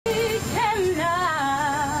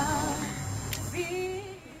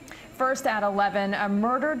First at 11, a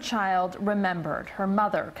murdered child remembered, her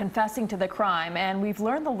mother confessing to the crime, and we've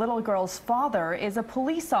learned the little girl's father is a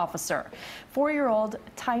police officer. 4-year-old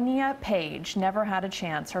Tynia Page never had a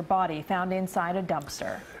chance, her body found inside a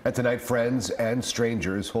dumpster. And tonight, friends and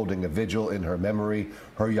strangers holding a vigil in her memory,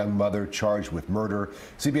 her young mother charged with murder.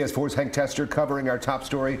 CBS 4's Hank Tester covering our top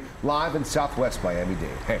story live in Southwest Miami-Dade.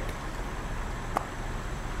 Hank.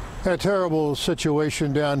 A terrible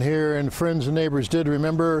situation down here, and friends and neighbors did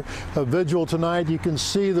remember a vigil tonight. You can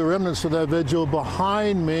see the remnants of that vigil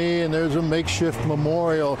behind me, and there's a makeshift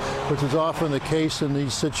memorial, which is often the case in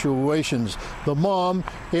these situations. The mom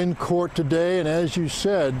in court today, and as you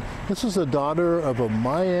said, this is the daughter of a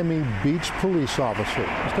Miami Beach police officer.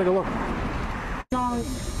 Let's take a look.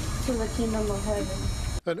 To the kingdom of heaven.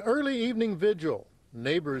 An early evening vigil.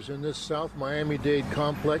 Neighbors in this South Miami-Dade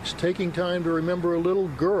complex taking time to remember a little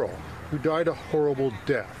girl who died a horrible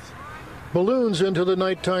death. Balloons into the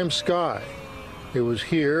nighttime sky. It was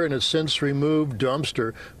here in a since removed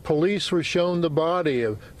dumpster. Police were shown the body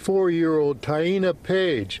of 4-year-old Tynia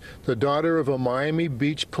Page, the daughter of a Miami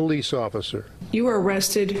Beach police officer. You were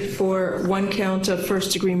arrested for 1 count of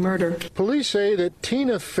first-degree murder. Police say that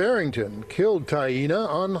Tina Farrington killed Tynia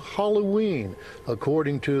on Halloween,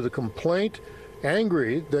 according to the complaint.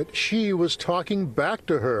 Angry that she was talking back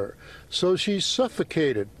to her, so she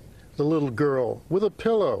suffocated the little girl with a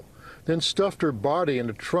pillow, then stuffed her body in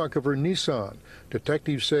the trunk of her Nissan.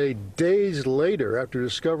 Detectives say days later, after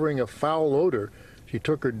discovering a foul odor, she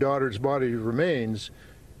took her daughter's body remains,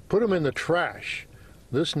 put them in the trash.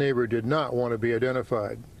 This neighbor did not want to be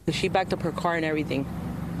identified. She backed up her car and everything.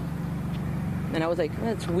 And I was like,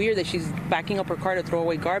 it's weird that she's backing up her car to throw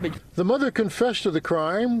away garbage. The mother confessed to the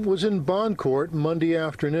crime, was in bond court Monday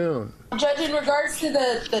afternoon. Judge, in regards to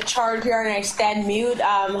the charge here, and I stand mute.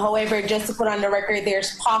 However, just to put on the record,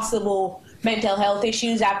 there's possible mental health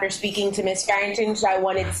issues after speaking to Ms. Farrington, so I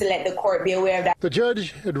wanted to let the court be aware of that. The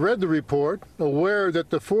judge had read the report, aware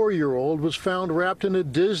that the 4-year-old was found wrapped in a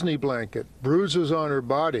Disney blanket, bruises on her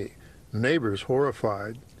body. Neighbors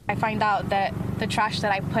horrified. I find out that the trash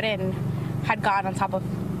that I put in had gone on top of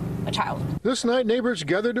a child. This night, neighbors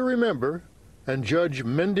gathered to remember, and Judge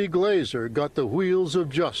Mindy Glazer got the wheels of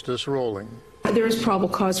justice rolling. There is probable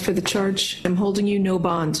cause for the charge. I'm holding you no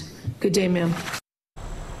bond. Good day, ma'am.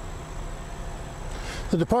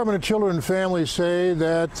 The Department of Children and Families say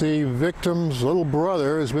that the victim's little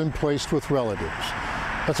brother has been placed with relatives.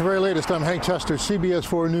 That's the very latest. I'm Hank Tester, CBS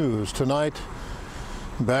 4 News. Tonight,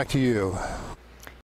 back to you.